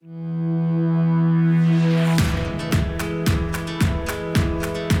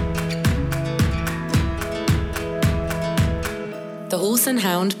and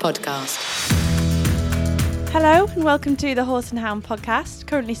Hound Podcast. Hello and welcome to the Horse and Hound Podcast,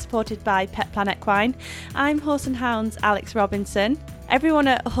 currently supported by Petplan Equine. I'm Horse and Hound's Alex Robinson. Everyone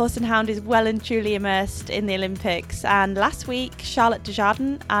at Horse and Hound is well and truly immersed in the Olympics, and last week Charlotte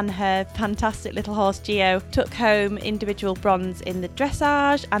Desjardins and her fantastic little horse Geo took home individual bronze in the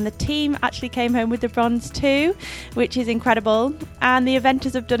dressage, and the team actually came home with the bronze too, which is incredible. And the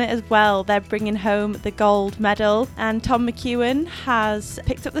eventers have done it as well. They're bringing home the gold medal, and Tom McEwen has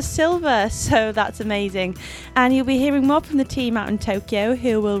picked up the silver, so that's amazing. And you'll be hearing more from the team out in Tokyo,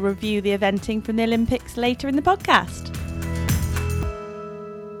 who will review the eventing from the Olympics later in the podcast.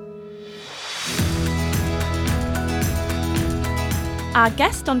 Our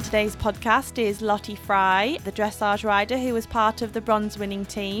guest on today's podcast is Lottie Fry, the dressage rider who was part of the bronze winning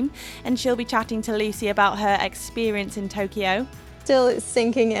team, and she'll be chatting to Lucy about her experience in Tokyo. Still it's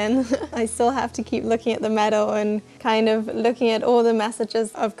sinking in. I still have to keep looking at the medal and kind of looking at all the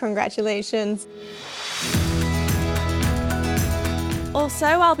messages of congratulations. Also,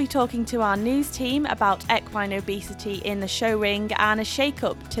 I'll be talking to our news team about equine obesity in the show ring and a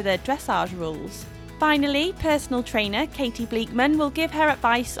shake-up to the dressage rules. Finally, personal trainer Katie Bleekman will give her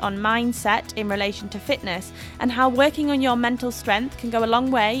advice on mindset in relation to fitness and how working on your mental strength can go a long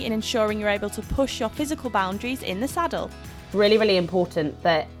way in ensuring you're able to push your physical boundaries in the saddle. Really, really important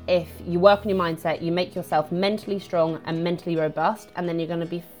that if you work on your mindset, you make yourself mentally strong and mentally robust, and then you're going to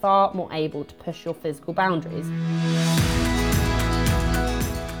be far more able to push your physical boundaries.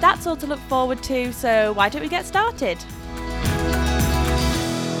 That's all to look forward to, so why don't we get started?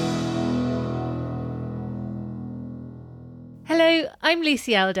 Hello, I'm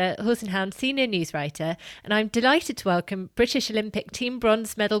Lucy Elder, Horse and Hound Senior News Writer, and I'm delighted to welcome British Olympic team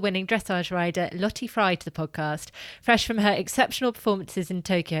bronze medal winning dressage rider Lottie Fry to the podcast, fresh from her exceptional performances in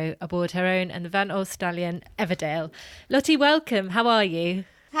Tokyo aboard her own and the Van Old stallion Everdale. Lottie, welcome. How are you?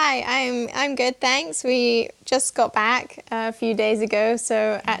 Hi, I'm good, thanks. We just got back a few days ago,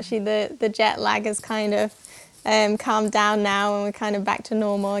 so actually the jet lag has kind of calmed down now and we're kind of back to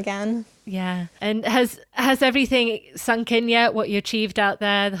normal again. Yeah. And has everything sunk in yet, what you achieved out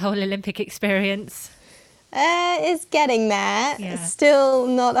there, the whole Olympic experience? It's getting there. Yeah. Still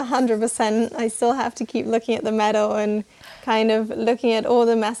not 100%. I still have to keep looking at the medal and kind of looking at all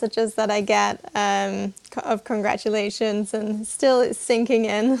the messages that I get of congratulations, and still it's sinking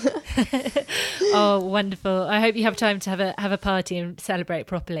in. Oh, wonderful. I hope you have time to have a party and celebrate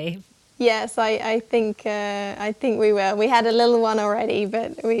properly. Yes, I think we will. We had a little one already,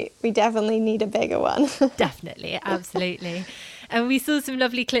 but we definitely need a bigger one. Definitely, absolutely. And we saw some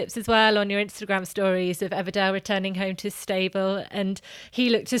lovely clips as well on your Instagram stories of Everdale returning home to his stable, and he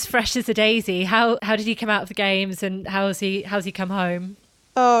looked as fresh as a daisy. How did he come out of the games, and how's he come home?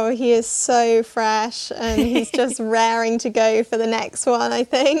 Oh, he is so fresh, and he's just raring to go for the next one, I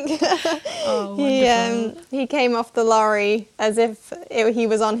think. Oh, wonderful. He came off the lorry as if he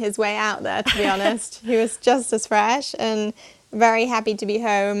was on his way out there, to be honest. He was just as fresh and very happy to be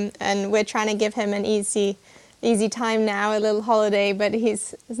home, and we're trying to give him an easy time now, a little holiday, but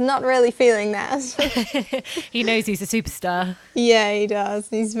he's not really feeling that. He knows he's a superstar. Yeah, he does.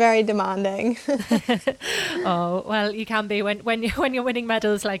 He's very demanding. Oh, well, you can be when you're winning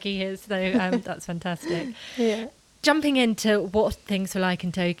medals like he is, so that's fantastic. Yeah. Jumping into what things were like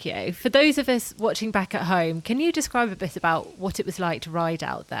in Tokyo, for those of us watching back at home, can you describe a bit about what it was like to ride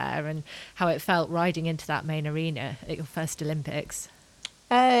out there and how it felt riding into that main arena at your first Olympics?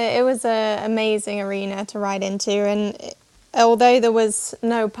 It was an amazing arena to ride into, and although there was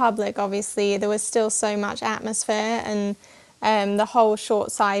no public, obviously, there was still so much atmosphere, and the whole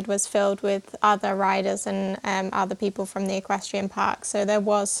short side was filled with other riders and other people from the equestrian park, so there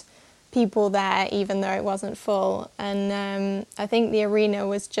was people there even though it wasn't full, and I think the arena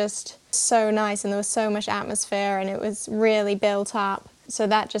was just so nice, and there was so much atmosphere, and it was really built up. So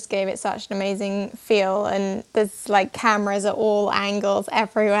that just gave it such an amazing feel, and there's like cameras at all angles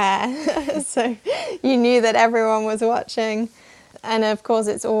everywhere. So you knew that everyone was watching. And of course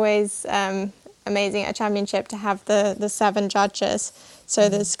it's always amazing at a championship to have the 7 judges. So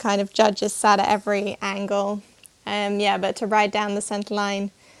there's kind of judges sat at every angle. But to ride down the centre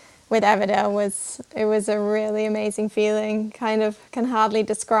line with Everdale was a really amazing feeling. Kind of can hardly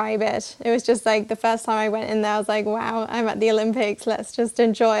describe it. It was just like the first time I went in there, I was like, wow, I'm at the Olympics. Let's just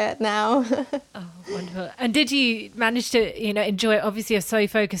enjoy it now. Oh, wonderful. And did you manage to, enjoy it? Obviously, you're so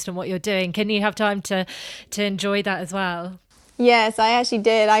focused on what you're doing. Can you have time to enjoy that as well? Yes, I actually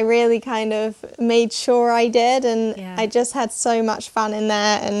did. I really kind of made sure I did, and I just had so much fun in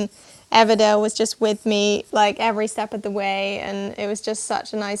there, and Everdale was just with me like every step of the way, and it was just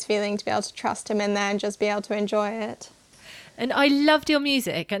such a nice feeling to be able to trust him in there and just be able to enjoy it. And I loved your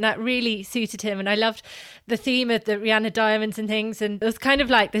music, and that really suited him. And I loved the theme of the Rihanna Diamonds and things. And it was kind of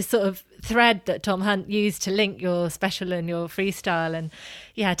like this sort of thread that Tom Hunt used to link your special and your freestyle. And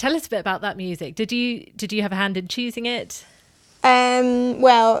yeah, tell us a bit about that music. Did you have a hand in choosing it?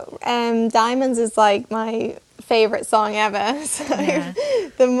 Diamonds is like my favourite song ever. So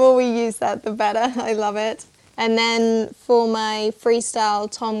the more we use that, the better. I love it. And then for my freestyle,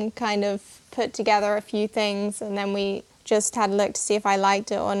 Tom kind of put together a few things, and then we just had a look to see if I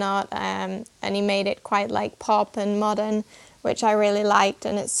liked it or not. And he made it quite like pop and modern, which I really liked,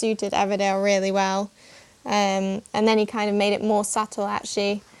 and it suited Everdale really well. And then he kind of made it more subtle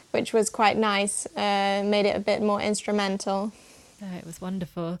actually, which was quite nice. Made it a bit more instrumental. Oh, it was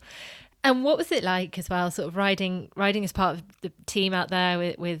wonderful. And what was it like as well, sort of riding as part of the team out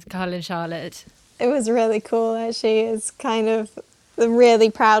there with Carl and Charlotte? It was really cool actually. It's kind of a really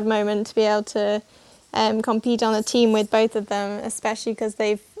proud moment to be able to compete on a team with both of them, especially because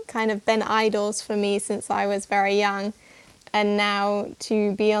they've kind of been idols for me since I was very young. And now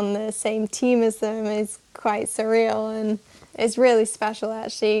to be on the same team as them is quite surreal, and it's really special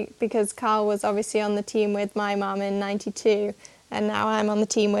actually, because Carl was obviously on the team with my mum in '92, and now I'm on the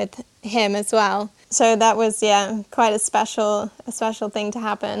team with him as well. So that was, quite a special thing to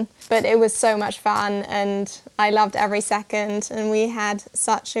happen. But it was so much fun, and I loved every second, and we had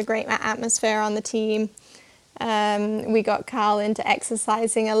such a great atmosphere on the team. We got Carl into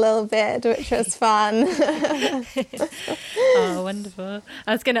exercising a little bit, which was fun. Oh, wonderful.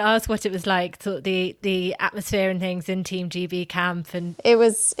 I was going to ask what it was like, sort of the atmosphere and things in Team GB camp. And It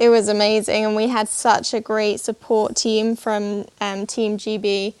was amazing, and we had such a great support team from Team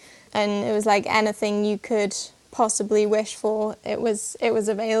GB, and it was like anything you could possibly wish for, it was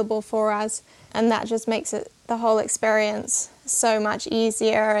available for us, and that just makes the whole experience so much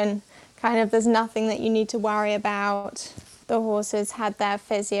easier, and kind of there's nothing that you need to worry about. The horses had their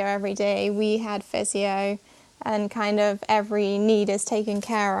physio every day, we had physio, and kind of every need is taken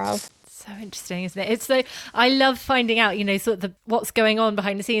care of. so interesting, isn't it? It's so, I love finding out, sort of what's going on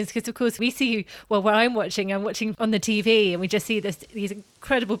behind the scenes, because of course we see, well, what I'm watching on the TV, and we just see these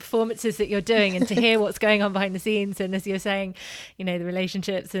incredible performances that you're doing, and to hear what's going on behind the scenes, and as you're saying, the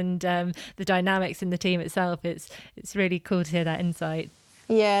relationships and the dynamics in the team itself, it's really cool to hear that insight.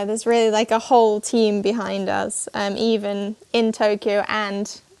 Yeah, there's really like a whole team behind us, even in Tokyo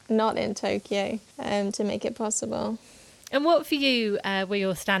and not in Tokyo, to make it possible. And what for you were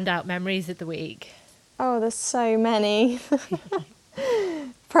your standout memories of the week? Oh, there's so many.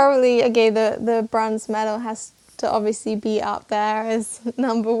 Probably, okay, the bronze medal has to obviously be up there as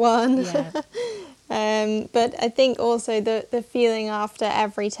number one. Yeah. But I think also the feeling after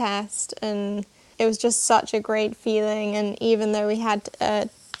every test, and it was just such a great feeling. And even though we had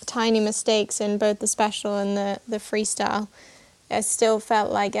tiny mistakes in both the special and the freestyle, I still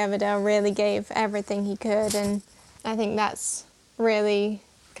felt like Everdale really gave everything he could, and I think that's really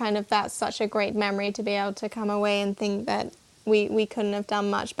that's such a great memory to be able to come away and think that we couldn't have done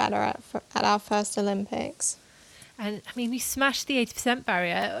much better at our first Olympics. And I mean, you smashed the 80%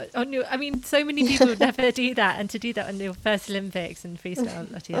 barrier. So many people would never do that, and to do that on your first Olympics and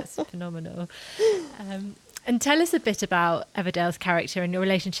freestyle, Lottie, that's phenomenal. And tell us a bit about Everdale's character and your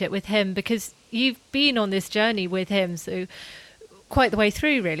relationship with him, because you've been on this journey with him, so quite the way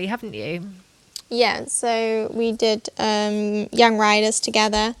through, really, haven't you? Yeah, so we did Young Riders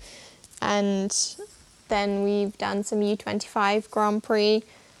together, and then we've done some U25 Grand Prix,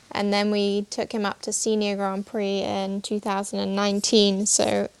 and then we took him up to Senior Grand Prix in 2019.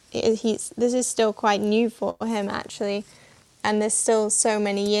 So this is still quite new for him, actually, and there's still so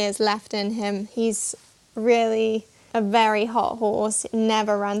many years left in him. He's really a very hot horse,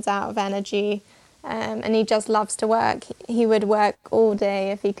 never runs out of energy. And he just loves to work. He would work all day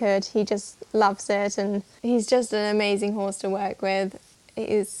if he could. He just loves it, and he's just an amazing horse to work with.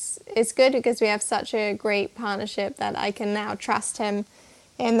 It's good because we have such a great partnership that I can now trust him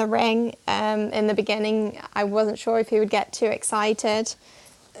in the ring. In the beginning, I wasn't sure if he would get too excited,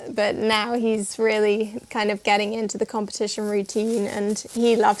 but now he's really kind of getting into the competition routine, and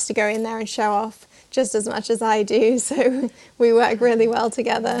he loves to go in there and show off just as much as I do. So we work really well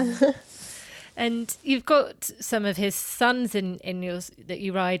together. And you've got some of his sons in yours that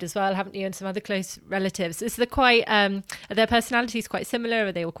you ride as well, haven't you? And some other close relatives. Is are their personalities quite similar?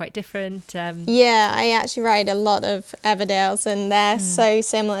 Are they all quite different? Yeah, I actually ride a lot of Everdales, and they're so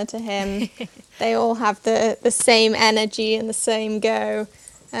similar to him. They all have the same energy and the same go.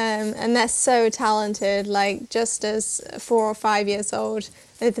 And they're so talented, like just as 4 or 5 years old.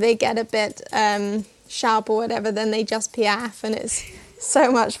 If they get a bit sharp or whatever, then they just piaffe, and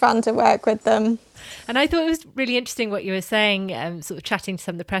so much fun to work with them. And I thought it was really interesting what you were saying, sort of chatting to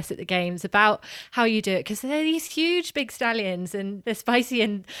some of the press at the games about how you do it, because they're these huge big stallions and they're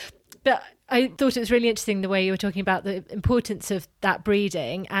spicy, but I thought it was really interesting the way you were talking about the importance of that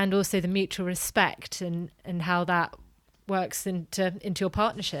breeding and also the mutual respect and how that works into your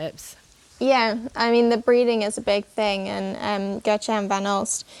partnerships. Yeah, I mean, the breeding is a big thing, and Gertjan van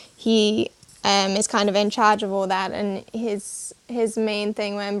Olst, he is kind of in charge of all that, and his main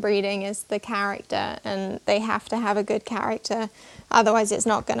thing when breeding is the character, and they have to have a good character, otherwise it's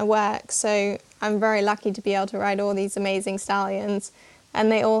not going to work. So I'm very lucky to be able to ride all these amazing stallions,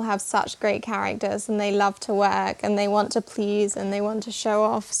 and they all have such great characters, and they love to work, and they want to please, and they want to show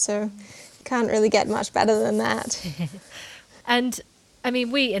off, so can't really get much better than that. And I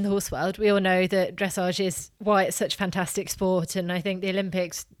mean, we in the horse world, we all know that dressage is why it's such a fantastic sport. And I think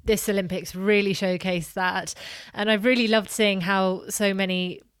this Olympics really showcased that. And I've really loved seeing how so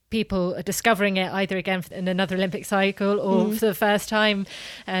many people are discovering it either again in another Olympic cycle or for the first time.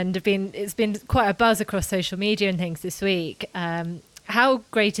 And it's been quite a buzz across social media and things this week. How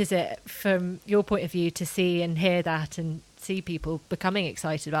great is it from your point of view to see and hear that and see people becoming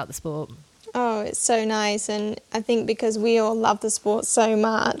excited about the sport? Oh, it's so nice, and I think because we all love the sport so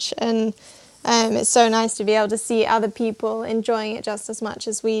much, and it's so nice to be able to see other people enjoying it just as much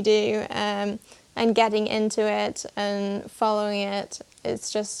as we do, and getting into it and following it. It's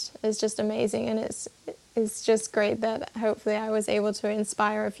just amazing, and it's just great that hopefully I was able to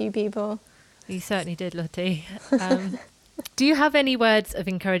inspire a few people. You certainly did, Lottie. Do you have any words of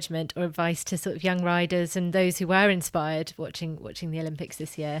encouragement or advice to sort of young riders and those who were inspired watching the Olympics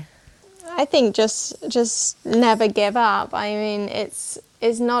this year? I think just never give up. I mean, it's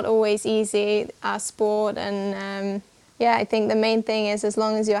not always easy, our sport, and I think the main thing is as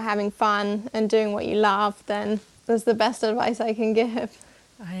long as you're having fun and doing what you love, then that's the best advice I can give.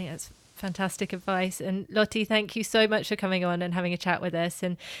 I think that's fantastic advice. And Lottie, thank you so much for coming on and having a chat with us,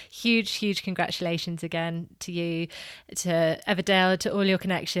 and huge congratulations again to you, to Everdale, to all your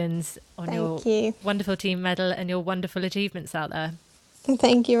connections on your wonderful team medal and your wonderful achievements out there.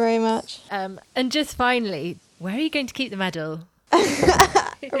 Thank you very much. And just finally, where are you going to keep the medal?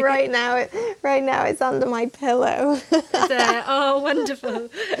 Right now it's under my pillow. There. Oh, wonderful.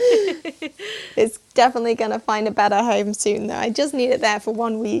 It's definitely going to find a better home soon, though. I just need it there for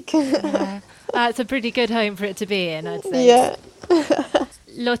 1 week. That's a pretty good home for it to be in, I'd say. Yeah.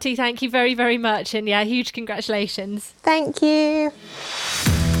 Lottie, thank you very, very much. And huge congratulations. Thank you.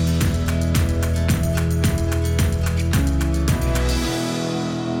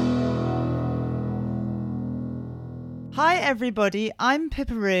 Hi everybody, I'm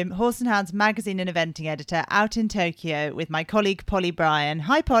Pippa Room, Horse and Hounds magazine and eventing editor out in Tokyo with my colleague Polly Bryan.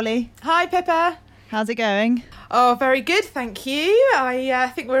 Hi Polly. Hi Pippa. How's it going? Oh, very good, thank you.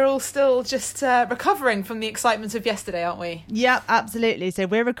 I think we're all still just recovering from the excitement of yesterday, aren't we? Yep, absolutely. So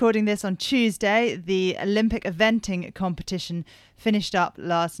we're recording this on Tuesday. The Olympic eventing competition finished up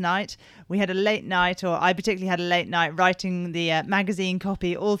last night. We had a late night, or I particularly had a late night writing the magazine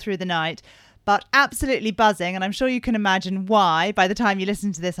copy all through the night. But absolutely buzzing, and I'm sure you can imagine why. By the time you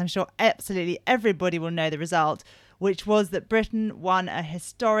listen to this, I'm sure absolutely everybody will know the result, which was that Britain won a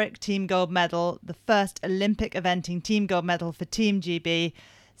historic team gold medal, the first Olympic eventing team gold medal for Team GB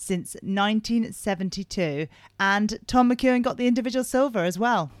since 1972. And Tom McEwen got the individual silver as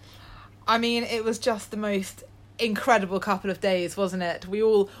well. I mean, it was just the most incredible couple of days, wasn't it? They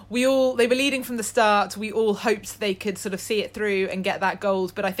were leading from the start. We all hoped they could sort of see it through and get that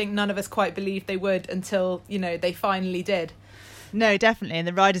gold, but I think none of us quite believed they would until, they finally did. No, definitely. And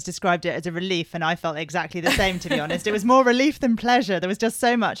the riders described it as a relief, and I felt exactly the same, to be honest. It was more relief than pleasure. There was just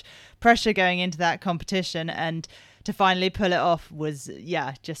so much pressure going into that competition, and to finally pull it off was,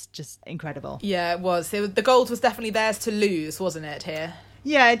 just incredible. Yeah, it was. The gold was definitely theirs to lose, wasn't it, here?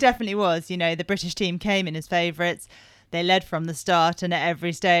 Yeah, it definitely was. The British team came in as favourites. They led from the start, and at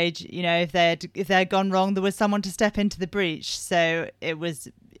every stage, if they had gone wrong, there was someone to step into the breach. So it was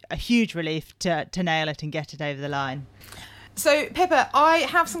a huge relief to nail it and get it over the line. So, Pippa, I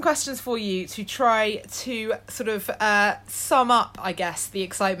have some questions for you to try to sort of sum up, I guess, the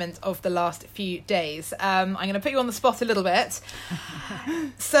excitement of the last few days. I'm going to put you on the spot a little bit.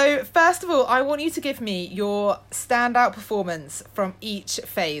 So, first of all, I want you to give me your standout performance from each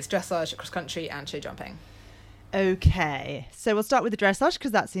phase, dressage, cross country and show jumping. Okay, so we'll start with the dressage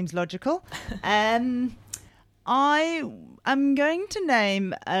because that seems logical. I am going to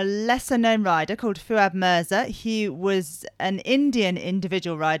name a lesser-known rider called Fuad Mirza. He was an Indian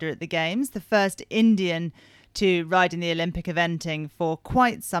individual rider at the Games, the first Indian to ride in the Olympic eventing for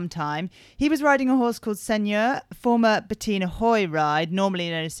quite some time. He was riding a horse called Seigneur, former Bettina Hoy ride, normally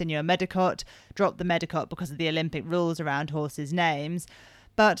known as Seigneur Medicott, dropped the Medicott because of the Olympic rules around horses' names.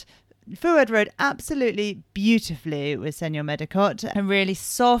 But Fouad rode absolutely beautifully with Seigneur Medicott, a really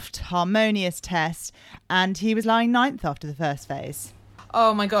soft, harmonious test, and he was lying 9th after the first phase.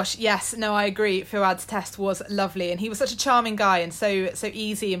 Oh my gosh, yes, no, I agree. Fouad's test was lovely, and he was such a charming guy and so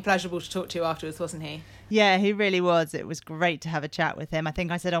easy and pleasurable to talk to afterwards, wasn't he? Yeah, he really was. It was great to have a chat with him. I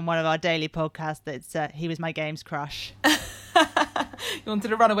think I said on one of our daily podcasts that he was my games crush. You wanted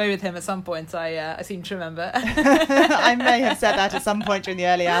to run away with him at some point, I seem to remember. I may have said that at some point during the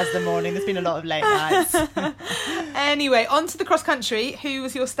early hours of the morning. There's been a lot of late nights. Anyway, on to the cross country. Who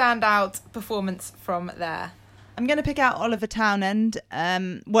was your standout performance from there? I'm going to pick out Oliver Townend.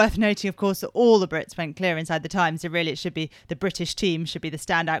 Worth noting, of course, that all the Brits went clear inside the time, so really it should be the British team should be the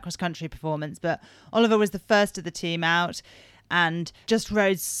standout cross-country performance. But Oliver was the first of the team out and just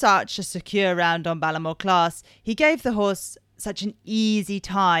rode such a secure round on Ballamore Class. He gave the horse such an easy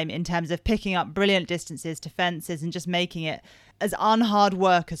time in terms of picking up brilliant distances to fences and just making it as unhard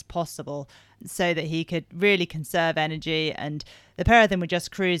work as possible so that he could really conserve energy. And the pair of them were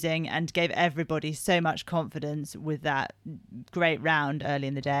just cruising and gave everybody so much confidence with that great round early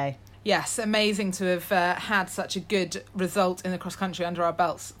in the day. Yes, amazing to have had such a good result in the cross country under our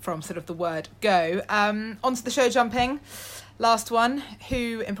belts from sort of the word go. Onto the show jumping. Last one.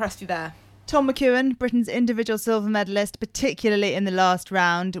 Who impressed you there? Tom McEwen, Britain's individual silver medalist, particularly in the last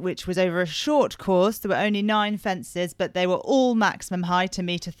round, which was over a short course. There were only 9 fences, but they were all maximum height,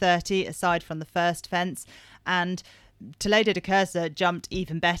 1.30 m, aside from the first fence. And Toledo de Cursa jumped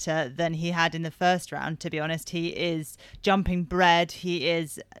even better than he had in the first round, to be honest. He is jumping bred. He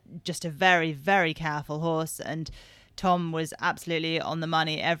is just a very, very careful horse. And Tom was absolutely on the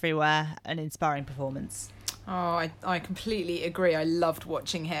money everywhere. An inspiring performance. Oh, I completely agree. I loved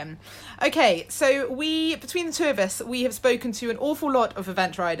watching him. Okay, so between the two of us, we have spoken to an awful lot of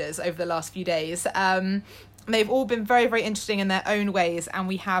event riders over the last few days. They've all been very, very interesting in their own ways, and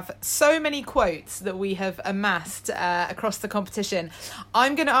we have so many quotes that we have amassed across the competition.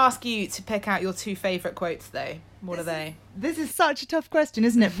 I'm going to ask you to pick out your 2 favourite quotes, though. What are they? This is such a tough question,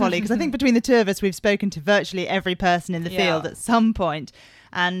 isn't it, Polly? Because I think between the two of us, we've spoken to virtually every person in the field at some point,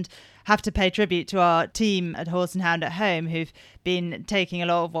 and have to pay tribute to our team at Horse and Hound at home, who've been taking a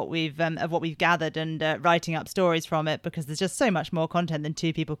lot of what we've gathered and writing up stories from it, because there's just so much more content than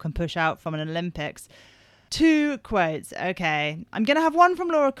 2 people can push out from an Olympics. 2 quotes. Okay, I'm going to have one from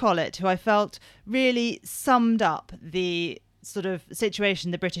Laura Collett, who I felt really summed up the sort of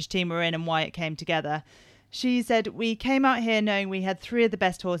situation the British team were in and why it came together. She said, "We came out here knowing we had 3 of the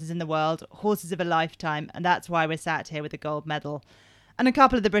best horses in the world, horses of a lifetime, and that's why we're sat here with a gold medal." And a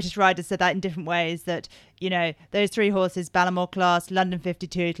couple of the British riders said that in different ways, that, you know, those 3 horses, Ballamore Class, London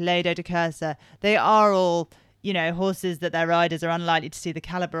 52, Toledo de Cursa, they are all, you know, horses that their riders are unlikely to see the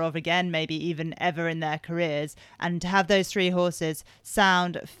calibre of again, maybe even ever in their careers. And to have those 3 horses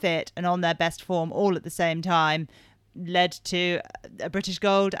sound, fit and on their best form all at the same time led to a British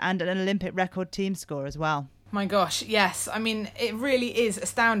gold and an Olympic record team score as well. My gosh, yes. I mean, it really is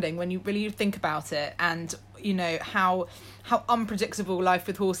astounding when you really think about it, and, you know, how unpredictable life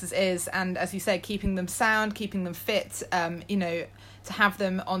with horses is. And as you say, keeping them sound, keeping them fit, you know, to have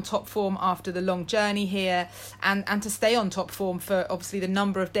them on top form after the long journey here, and to stay on top form for obviously the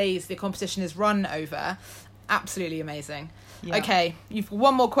number of days the competition is run over. Absolutely amazing. Yeah. Okay, you've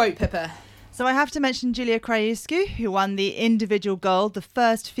one more quote, Pippa. So I have to mention Julia Craiescu, who won the individual gold, the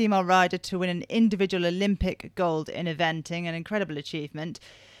first female rider to win an individual Olympic gold in eventing, an incredible achievement.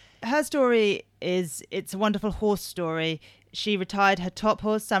 Her story it's a wonderful horse story. She retired her top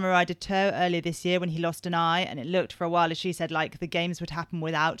horse, Samurai de Toe, earlier this year when he lost an eye, and it looked for a while, as she said, like the games would happen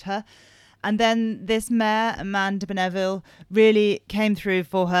without her. And then this mare, Amanda Beneville, really came through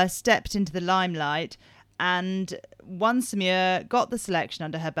for her, stepped into the limelight, and won Saumur, got the selection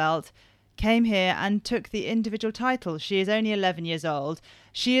under her belt, came here and took the individual title. She is only 11 years old.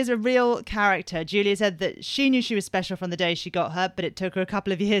 She is a real character. Julia said that she knew she was special from the day she got her, but it took her a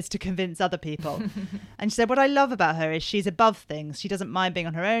couple of years to convince other people. And she said, what I love about her is she's above things. She doesn't mind being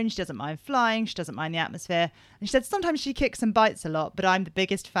on her own. She doesn't mind flying. She doesn't mind the atmosphere. And she said, sometimes she kicks and bites a lot, but I'm the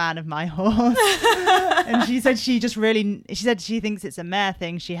biggest fan of my horse. And she said she thinks it's a mare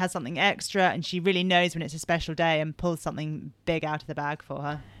thing. She has something extra, and she really knows when it's a special day and pulls something big out of the bag for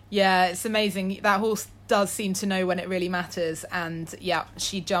her. Yeah, it's amazing. That horse does seem to know when it really matters, and yeah,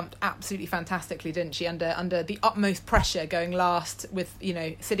 she jumped absolutely fantastically, didn't she, under the utmost pressure, going last with, you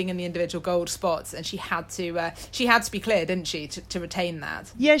know, sitting in the individual gold spots, and she had to be clear, didn't she, to retain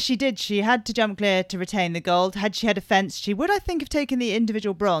that? Yes, she did. She had to jump clear to retain the gold. Had she had a fence, she would, I think, have taken the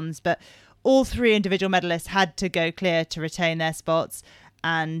individual bronze, but all three individual medalists had to go clear to retain their spots.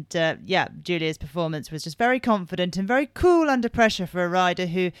 And Julia's performance was just very confident and very cool under pressure for a rider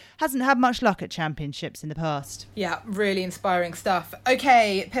who hasn't had much luck at championships in the past. Yeah, really inspiring stuff.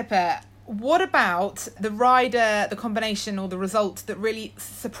 Okay, Pippa, what about the rider, the combination or the result that really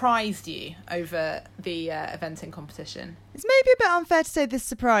surprised you over the eventing competition? It's maybe a bit unfair to say this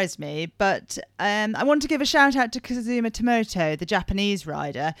surprised me, but I want to give a shout out to Kazuma Tomoto, the Japanese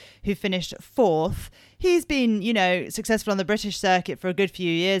rider who finished 4th. He's been, you know, successful on the British circuit for a good few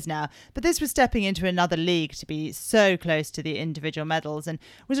years now, but this was stepping into another league to be so close to the individual medals, and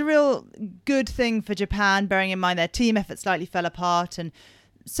was a real good thing for Japan, bearing in mind their team effort slightly fell apart, and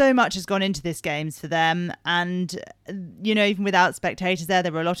so much has gone into this games for them. And, you know, even without spectators there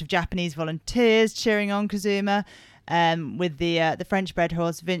were a lot of Japanese volunteers cheering on Kazuma. With the French-bred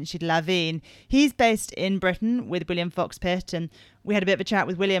horse Vinci de la Vigne. He's based in Britain with William Fox-Pitt, and we had a bit of a chat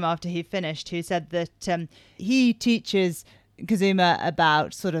with William after he finished, who said that he teaches Kazuma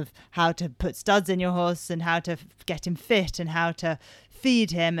about sort of how to put studs in your horse and how to get him fit and how to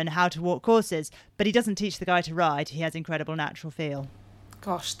feed him and how to walk courses, but he doesn't teach the guy to ride. He has incredible natural feel.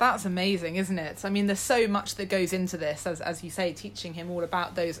 Gosh, that's amazing, isn't it? I mean, there's so much that goes into this, as you say, teaching him all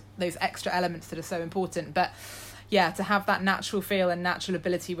about those extra elements that are so important, but yeah, to have that natural feel and natural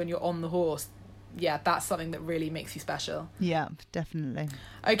ability when you're on the horse, yeah, that's something that really makes you special. Yeah, definitely.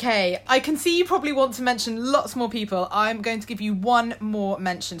 Okay, I can see you probably want to mention lots more people. I'm going to give you one more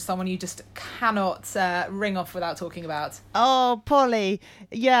mention, someone you just cannot ring off without talking about. Oh, Polly.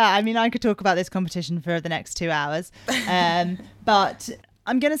 Yeah, I mean, I could talk about this competition for the next 2 hours. But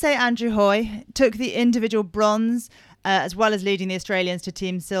I'm going to say Andrew Hoy took the individual bronze, as well as leading the Australians to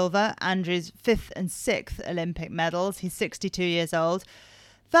team silver. Andrew's 5th and 6th Olympic medals. He's 62 years old.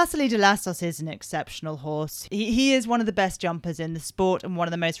 Vasily de Lassos is an exceptional horse. He is one of the best jumpers in the sport and one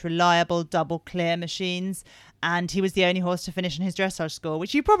of the most reliable double clear machines. And he was the only horse to finish on his dressage score,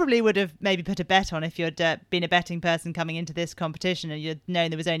 which you probably would have maybe put a bet on if you'd been a betting person coming into this competition and you'd known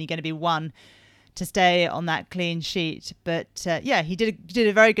there was only going to be one to stay on that clean sheet. But he did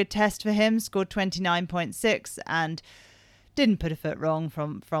a very good test for him, scored 29.6 and didn't put a foot wrong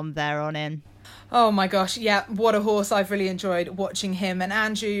from there on in. Oh my gosh, yeah, what a horse. I've really enjoyed watching him, and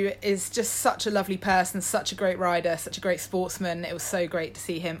Andrew is just such a lovely person, such a great rider, such a great sportsman. It was so great to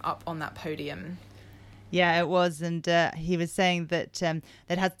see him up on that podium. Yeah, it was. And he was saying that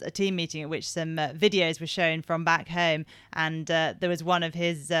they'd had a team meeting at which some videos were shown from back home. And there was one of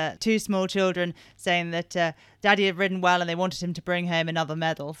his 2 small children saying that Daddy had ridden well and they wanted him to bring home another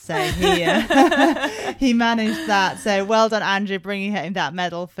medal. So he managed that. So well done, Andrew, bringing home that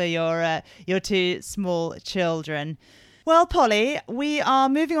medal for your 2 small children. Well, Polly, we are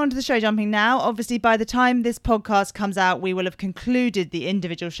moving on to the show jumping now. Obviously, by the time this podcast comes out, we will have concluded the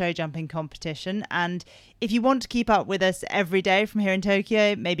individual show jumping competition. And if you want to keep up with us every day from here in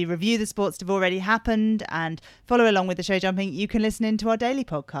Tokyo, maybe review the sports that have already happened and follow along with the show jumping, you can listen into our daily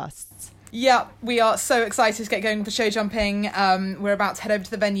podcasts. Yeah, we are so excited to get going with the show jumping. We're about to head over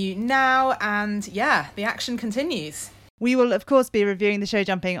to the venue now. And yeah, the action continues. We will, of course, be reviewing the show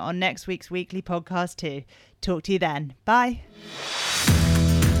jumping on next week's weekly podcast too. Talk to you then. Bye.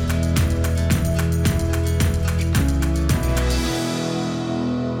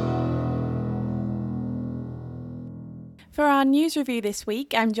 For our news review this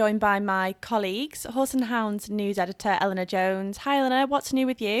week, I'm joined by my colleagues, Horse and Hounds news editor Eleanor Jones. Hi Eleanor, what's new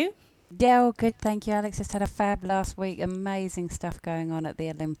with you? Yeah, all good, thank you, Alex. Just had a fab last week. Amazing stuff going on at the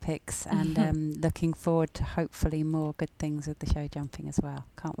Olympics, and looking forward to hopefully more good things with the show jumping as well.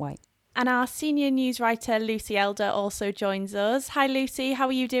 Can't wait. And our senior news writer Lucy Elder also joins us. Hi Lucy, how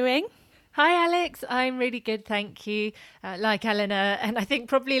are you doing? Hi Alex, I'm really good, thank you. Like Eleanor, and I think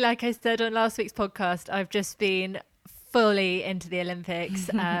probably like I said on last week's podcast, I've just been fully into the Olympics.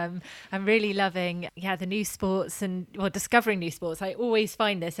 I'm really loving the new sports and discovering new sports. I always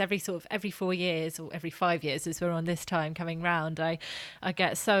find this every 4 years or every 5 years as we're on this time coming round. I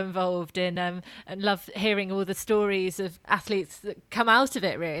get so involved in and love hearing all the stories of athletes that come out of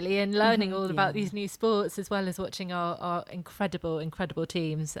it really, and learning all about these new sports, as well as watching our incredible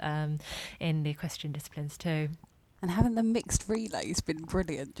teams in the equestrian disciplines too. And haven't the mixed relays been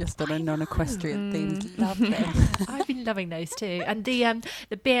brilliant, just on a non-equestrian theme? Love them. I've been loving those too. And the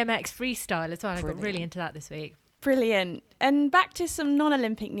BMX freestyle as well. Brilliant. I got really into that this week. Brilliant. And back to some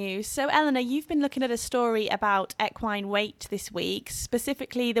non-Olympic news. So, Eleanor, you've been looking at a story about equine weight this week,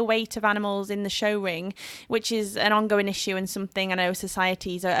 specifically the weight of animals in the show ring, which is an ongoing issue and something I know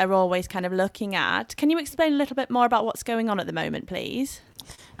societies are always kind of looking at. Can you explain a little bit more about what's going on at the moment, please?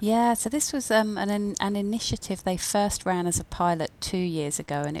 Yeah, so this was an initiative they first ran as a pilot 2 years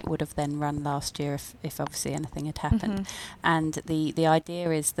ago, and it would have then run last year if obviously anything had happened. And the idea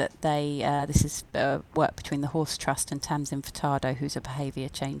is that this is work between the Horse Trust and Tamsin Furtado, who's a behaviour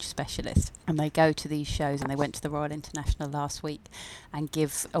change specialist. And they go to these shows, and they went to the Royal International last week and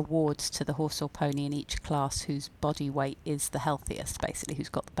give awards to the horse or pony in each class whose body weight is the healthiest, basically, who's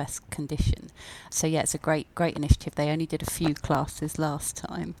got the best condition. So yeah, it's a great initiative. They only did a few classes last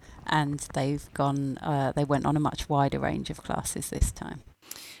time, and they went on a much wider range of classes this time.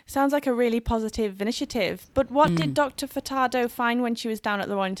 Sounds like a really positive initiative. But what did Dr. Furtado find when she was down at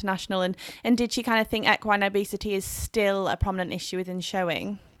the Royal International, and did she kind of think equine obesity is still a prominent issue within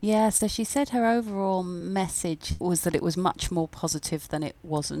showing? Yeah, so she said her overall message was that it was much more positive than it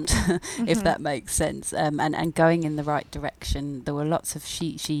wasn't, if that makes sense, and going in the right direction. There were lots of,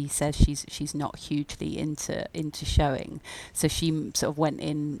 she says she's not hugely into showing, so she sort of went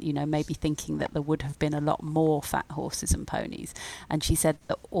in, maybe thinking that there would have been a lot more fat horses and ponies, and she said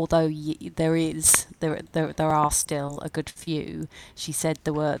that although there are still a good few, she said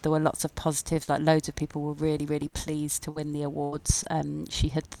there were lots of positives, like loads of people were really, really pleased to win the awards. She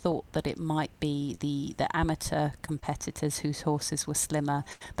had thought that it might be the amateur competitors whose horses were slimmer,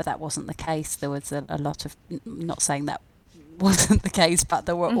 but that wasn't the case. There was a lot of, not saying that wasn't the case, but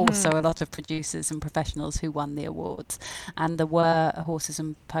there were also a lot of producers and professionals who won the awards, and there were horses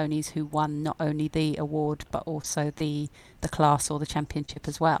and ponies who won not only the award but also the class or the championship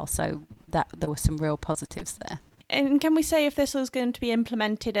as well, so that there were some real positives there. And can we say if this was going to be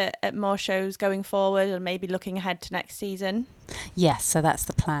implemented at more shows going forward, and maybe looking ahead to next season? Yes, so that's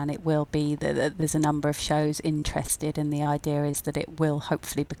the plan. It will be that there's a number of shows interested, and the idea is that it will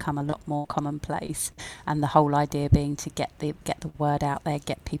hopefully become a lot more commonplace. And the whole idea being to get the word out there,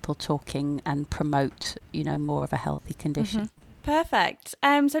 get people talking, and promote, more of a healthy condition. Perfect.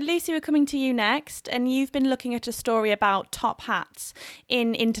 So Lucy, we're coming to you next, and you've been looking at a story about top hats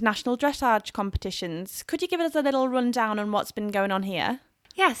in international dressage competitions. Could you give us a little rundown on what's been going on here?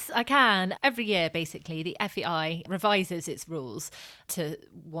 Yes, I can. Every year, basically, the FEI revises its rules to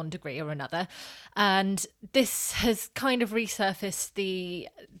one degree or another. And this has kind of resurfaced the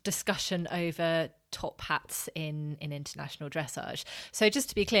discussion over top hats in international dressage. So just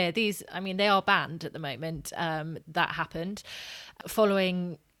to be clear, these, they are banned at the moment. That happened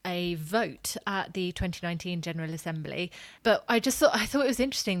following a vote at the 2019 General Assembly. But I thought it was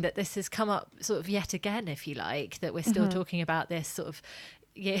interesting that this has come up sort of yet again, if you like, that we're still talking about this sort of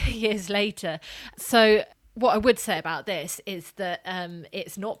years later. So what I would say about this is that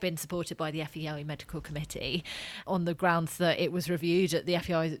it's not been supported by the FEI Medical Committee on the grounds that it was reviewed at the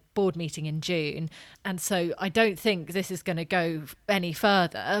FEI board meeting in June. And so I don't think this is going to go any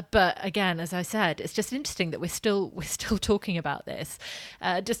further. But again, as I said, it's just interesting that we're still talking about this.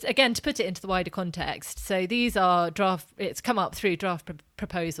 Just again, to put it into the wider context. So these are it's come up through draft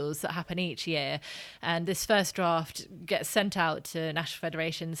proposals that happen each year, and this first draft gets sent out to national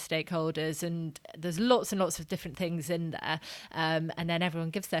federations, stakeholders, and there's lots and lots of different things in there, and then everyone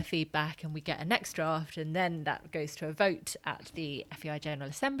gives their feedback, and we get a next draft, and then that goes to a vote at the FEI General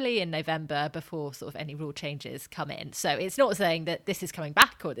Assembly in November before sort of any rule changes come in. So it's not saying that this is coming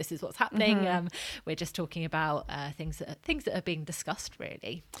back or this is what's happening. We're just talking about things that are being discussed,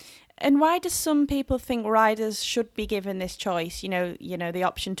 really. And why do some people think riders should be given this choice, the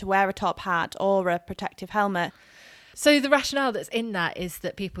option to wear a top hat or a protective helmet? So the rationale that's in that is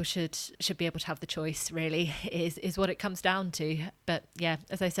that people should be able to have the choice, really, is what it comes down to. But yeah,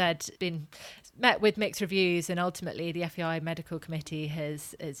 as I said, been met with mixed reviews, and ultimately the FEI Medical Committee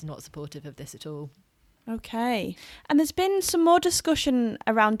is not supportive of this at all. Okay. And there's been some more discussion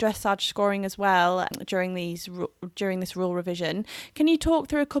around dressage scoring as well during this rule revision. Can you talk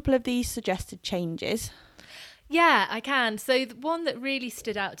through a couple of these suggested changes? Yeah, I can. So the one that really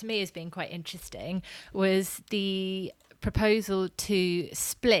stood out to me as being quite interesting was the proposal to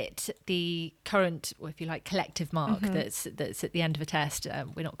split the current, or if you like, collective mark that's at the end of a test.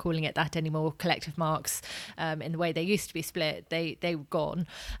 We're not calling it that anymore. Collective marks, in the way they used to be split, they were gone,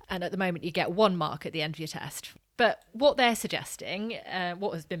 and at the moment you get one mark at the end of your test. But what they're suggesting,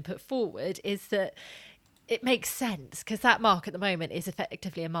 what has been put forward, is that it makes sense because that mark at the moment is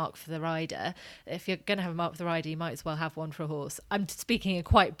effectively a mark for the rider. If you're going to have a mark for the rider, you might as well have one for a horse. I'm speaking in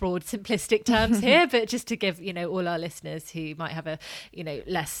quite broad, simplistic terms here, but just to give, all our listeners who might have a,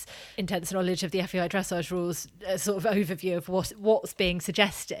 less intense knowledge of the FEI dressage rules, a sort of overview of what's being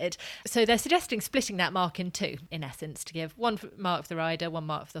suggested. So they're suggesting splitting that mark in two, in essence, to give one mark for the rider, one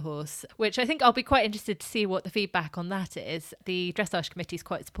mark for the horse, which I think I'll be quite interested to see what the feedback on that is. The dressage committee is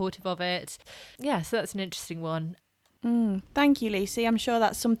quite supportive of it. Yeah, so that's an interesting one. Thank you, Lucy. I'm sure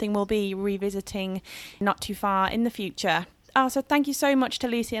that's something we'll be revisiting not too far in the future. So thank you so much to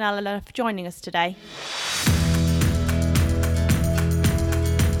Lucy and Eleanor for joining us today.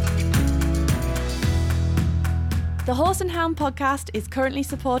 The Horse and Hound podcast is currently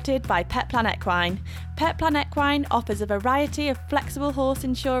supported by Petplan Equine. Petplan Equine offers a variety of flexible horse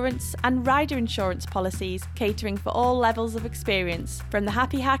insurance and rider insurance policies, catering for all levels of experience, from the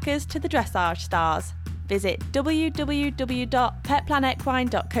happy hackers to the dressage stars. Visit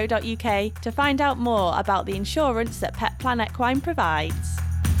www.petplanequine.co.uk to find out more about the insurance that Petplan Equine provides.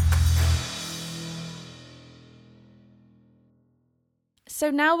 So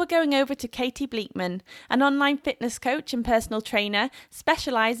now we're going over to Katie Bleekman, an online fitness coach and personal trainer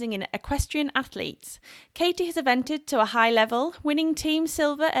specialising in equestrian athletes. Katie has evented to a high level, winning Team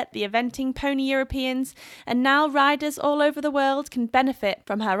Silver at the Eventing Pony Europeans, and now riders all over the world can benefit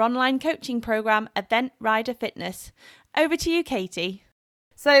from her online coaching programme, Event Rider Fitness. Over to you, Katie.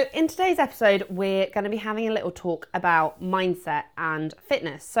 So in today's episode, we're going to be having a little talk about mindset and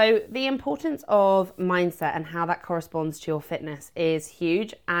fitness. So the importance of mindset and how that corresponds to your fitness is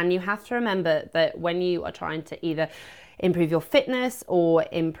huge. And you have to remember that when you are trying to either improve your fitness or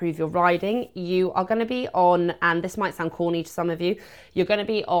improve your riding, you are going to be on, and this might sound corny to some of you, you're going to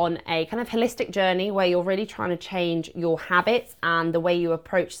be on a kind of holistic journey where you're really trying to change your habits and the way you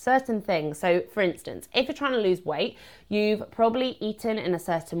approach certain things. So for instance, if you're trying to lose weight, you've probably eaten in a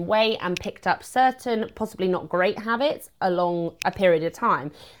certain way and picked up certain possibly not great habits along a period of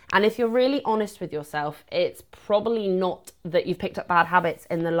time. And if you're really honest with yourself, it's probably not that you've picked up bad habits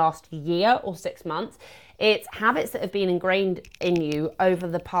in the last year or 6 months. It's habits that have been ingrained in you over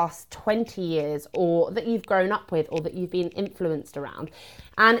the past 20 years, or that you've grown up with, or that you've been influenced around.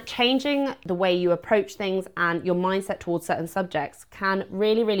 And changing the way you approach things and your mindset towards certain subjects can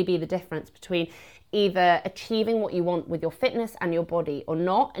really, really be the difference between either achieving what you want with your fitness and your body or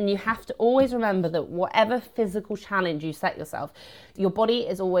not. And you have to always remember that whatever physical challenge you set yourself, your body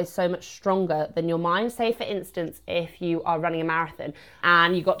is always so much stronger than your mind. Say for instance, if you are running a marathon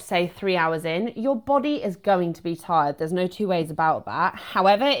and you got to say 3 hours in, your body is going to be tired. There's no two ways about that.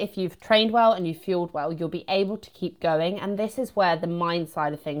 However, if you've trained well and you've fueled well, you'll be able to keep going. And this is where the mind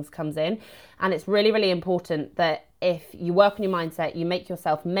side of things comes in. And it's really, really important that if you work on your mindset, you make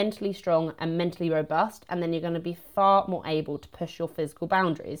yourself mentally strong and mentally robust, and then you're going to be far more able to push your physical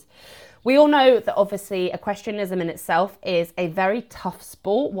boundaries. We all know that obviously equestrianism in itself is a very tough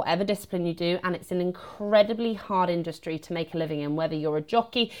sport, whatever discipline you do, and it's an incredibly hard industry to make a living in, whether you're a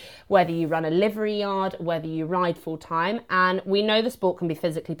jockey, whether you run a livery yard, whether you ride full time. And we know the sport can be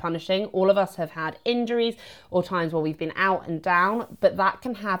physically punishing. All of us have had injuries or times where we've been out and down, but that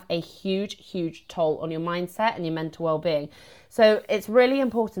can have a huge, huge toll on your mindset and your mental well-being. So it's really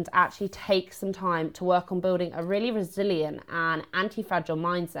important to actually take some time to work on building a really resilient and anti-fragile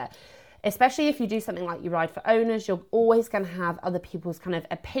mindset. Especially if you do something like you ride for owners, you're always going to have other people's kind of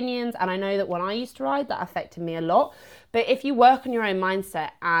opinions. And I know that when I used to ride, that affected me a lot. But if you work on your own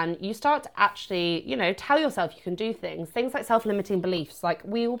mindset and you start to actually, tell yourself you can do things like self-limiting beliefs, like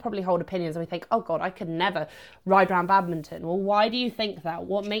we all probably hold opinions and we think, oh God, I could never ride around badminton. Well, why do you think that?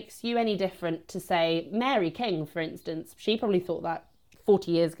 What makes you any different to, say, Mary King, for instance? She probably thought that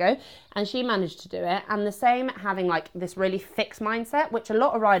 40 years ago and she managed to do it. And the same, having like this really fixed mindset, which a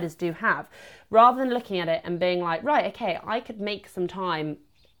lot of riders do have, rather than looking at it and being like, right, okay, I could make some time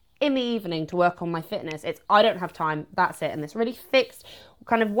in the evening to work on my fitness. It's I don't have time, that's it. And this really fixed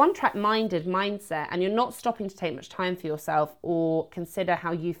kind of one-track minded mindset, and you're not stopping to take much time for yourself or consider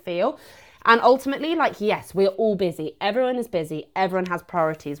how you feel. And ultimately, yes, we're all busy. Everyone is busy. Everyone has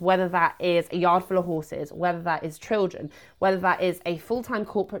priorities, whether that is a yard full of horses, whether that is children, whether that is a full-time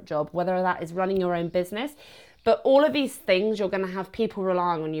corporate job, whether that is running your own business. But all of these things, you're going to have people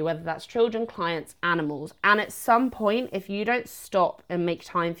relying on you, whether that's children, clients, animals. And at some point, if you don't stop and make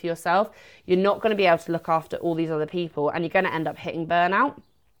time for yourself, you're not going to be able to look after all these other people, and you're going to end up hitting burnout.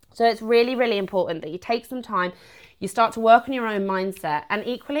 So it's really, really important that you take some time, you start to work on your own mindset, and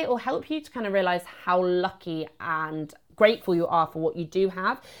equally it will help you to kind of realize how lucky and grateful you are for what you do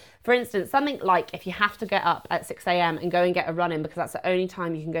have. For instance, something like if you have to get up at 6 a.m. and go and get a run in because that's the only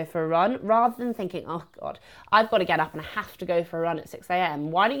time you can go for a run, rather than thinking, oh God, I've got to get up and I have to go for a run at 6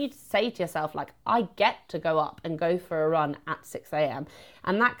 a.m. Why don't you say to yourself, like, I get to go up and go for a run at 6 a.m.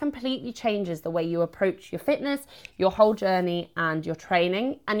 And that completely changes the way you approach your fitness, your whole journey and your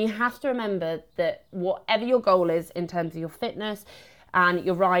training. And you have to remember that whatever your goal is in terms of your fitness and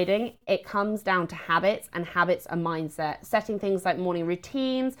your riding, it comes down to habits, and habits are mindset. Setting things like morning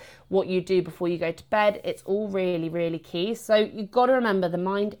routines, what you do before you go to bed, it's all really, really key. So you've got to remember the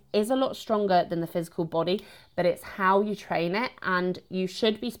mind is a lot stronger than the physical body, but it's how you train it, and you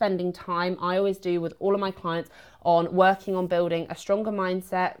should be spending time, I always do with all of my clients, on working on building a stronger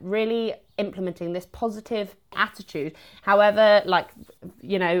mindset, really implementing this positive attitude. However,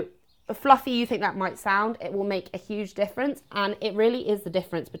 fluffy you think that might sound, it will make a huge difference. And it really is the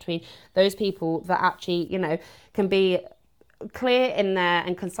difference between those people that actually, can be clear in their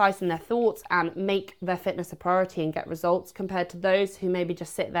and concise in their thoughts and make their fitness a priority and get results, compared to those who maybe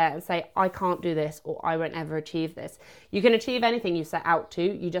just sit there and say, I can't do this, or I won't ever achieve this. You can achieve anything you set out to.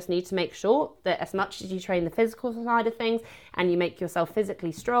 You just need to make sure that as much as you train the physical side of things and you make yourself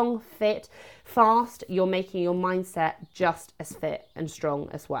physically strong, fit, fast, you're making your mindset just as fit and strong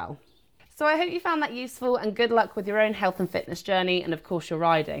as well. So I hope you found that useful, and good luck with your own health and fitness journey, and of course your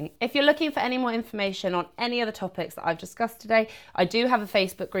riding. If you're looking for any more information on any other topics that I've discussed today, I do have a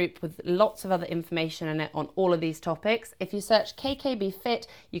Facebook group with lots of other information in it on all of these topics. If you search KKB Fit,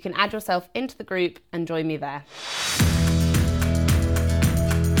 you can add yourself into the group and join me there.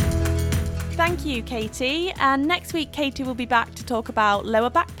 Thank you, Katie. And next week, Katie will be back to talk about lower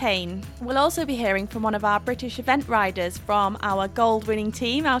back pain. We'll also be hearing from one of our British event riders from our gold-winning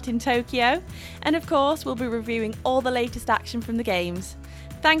team out in Tokyo. And of course, we'll be reviewing all the latest action from the Games.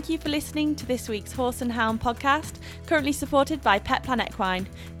 Thank you for listening to this week's Horse and Hound podcast, currently supported by Petplan Equine.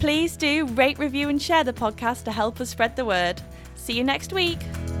 Please do rate, review and share the podcast to help us spread the word. See you next week.